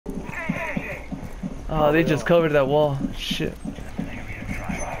Oh, they just covered that wall. Shit.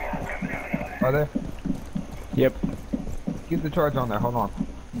 Are they? Yep. Keep the charge on there. Hold on.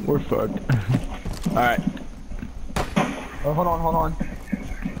 We're fucked. Alright. Oh, hold on.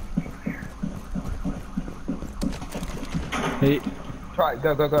 Hey. Try it.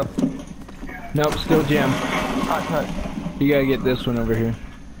 Go. Nope, still jam. Try it. You gotta get this one over here.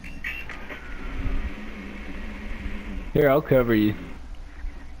 Here, I'll cover you.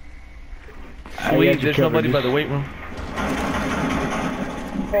 Sweet, there's nobody by the weight room.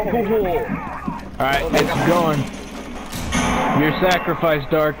 Alright, it's going. Your sacrifice,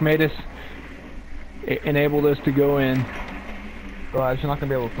 Dark, made us... enabled us to go in. Well, you're not gonna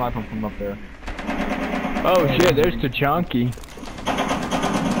be able to snipe him from up there. Oh shit, there's Tachanki.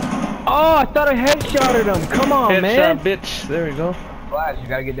 Oh, I thought I headshotted him. Come on, Headshot, man. bitch. There we go. Flash, you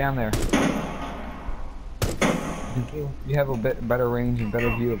gotta get down there. You have a bit better range and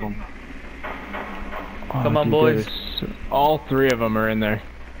better view of them. Oh, Come on, dude, boys. All three of them are in there.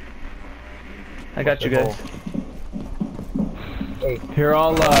 I got you guys. Hey, Here,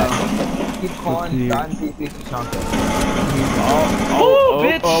 I'll keep calling. Dot and CC to Chunka. Oh,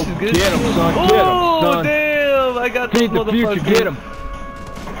 bitch! Good. Get him, son. Get him, Oh, son. damn! I got this Feed the future. motherfucker. Get him.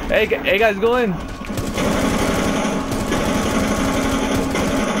 Hey guys, go in.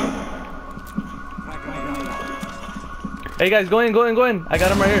 Hey guys, go in. I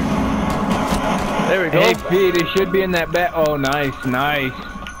got him right here. There we go. Hey, Pete, he should be in that bat. Oh, nice.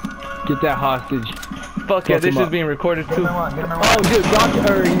 Get that hostage. Fuck yeah, this is being recorded too. Oh, dude,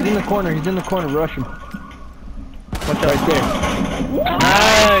 doctor, he's in the corner. Rush him. Watch Right there.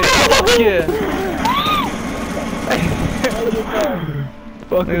 Nice. Fuck yeah.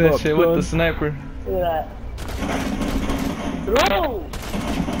 Fuck Look at that shit with the sniper. Look at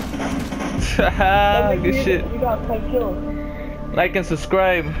that. Good shit. You got 10 kills. Like and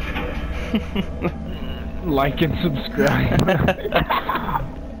subscribe. Like and subscribe.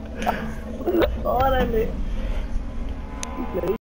 Oh, that